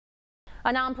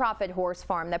A nonprofit horse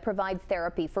farm that provides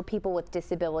therapy for people with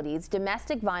disabilities,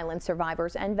 domestic violence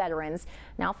survivors, and veterans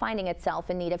now finding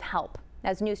itself in need of help.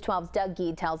 As News 12's Doug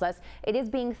Geed tells us, it is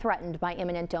being threatened by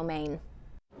eminent domain.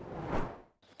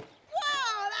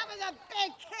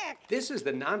 This is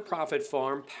the nonprofit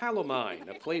farm Palomine,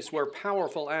 a place where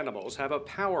powerful animals have a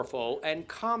powerful and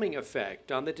calming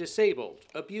effect on the disabled,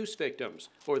 abuse victims,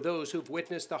 or those who've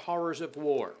witnessed the horrors of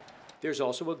war. There's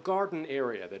also a garden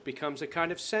area that becomes a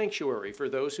kind of sanctuary for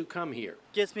those who come here.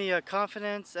 Gives me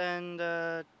confidence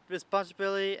and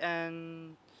responsibility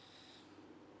and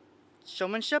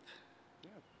showmanship.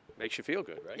 Makes you feel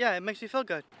good, right? Yeah, it makes me feel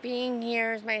good. Being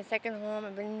here is my second home.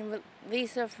 I've been with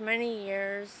Lisa for many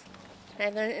years. I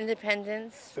learned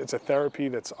independence. It's a therapy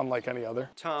that's unlike any other.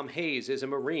 Tom Hayes is a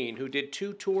Marine who did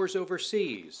 2 tours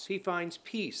overseas. He finds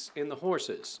peace in the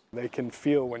horses. They can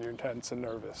feel when you're tense and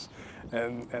nervous,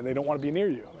 and they don't want to be near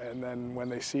you. And then when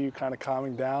they see you kind of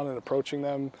calming down and approaching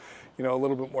them, you know, a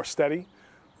little bit more steady,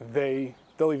 they'll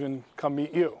even come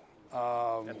meet you.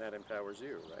 And that empowers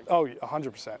you, right? Oh,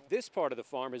 100%. This part of the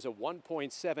farm is a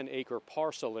 1.7-acre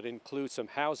parcel. It includes some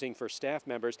housing for staff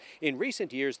members. In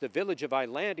recent years, the village of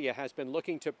Islandia has been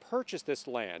looking to purchase this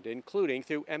land, including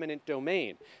through eminent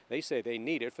domain. They say they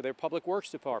need it for their public works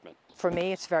department. For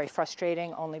me, it's very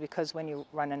frustrating, only because when you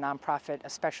run a nonprofit,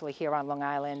 especially here on Long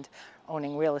Island,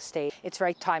 owning real estate, it's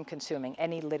very time-consuming.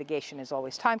 Any litigation is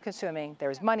always time-consuming.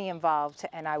 There's money involved,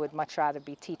 and I would much rather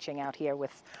be teaching out here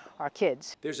with our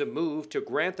kids. There's a move to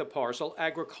grant the parcel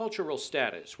agricultural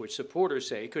status, which supporters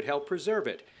say could help preserve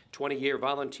it. 20-year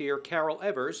volunteer Carol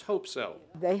Evers hopes so.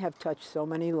 They have touched so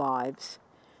many lives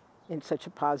in such a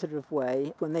positive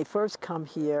way. When they first come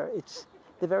here,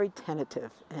 they're very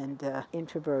tentative and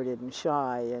introverted and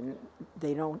shy, and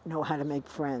they don't know how to make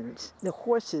friends. The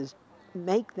horses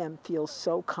make them feel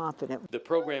so confident. The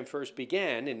program first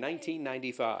began in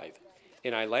 1995.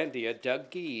 In Islandia,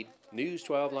 Doug Geed, News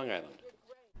 12 Long Island.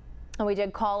 And we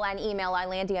did call and email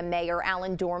Islandia Mayor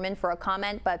Alan Dorman for a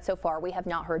comment, but so far we have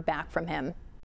not heard back from him.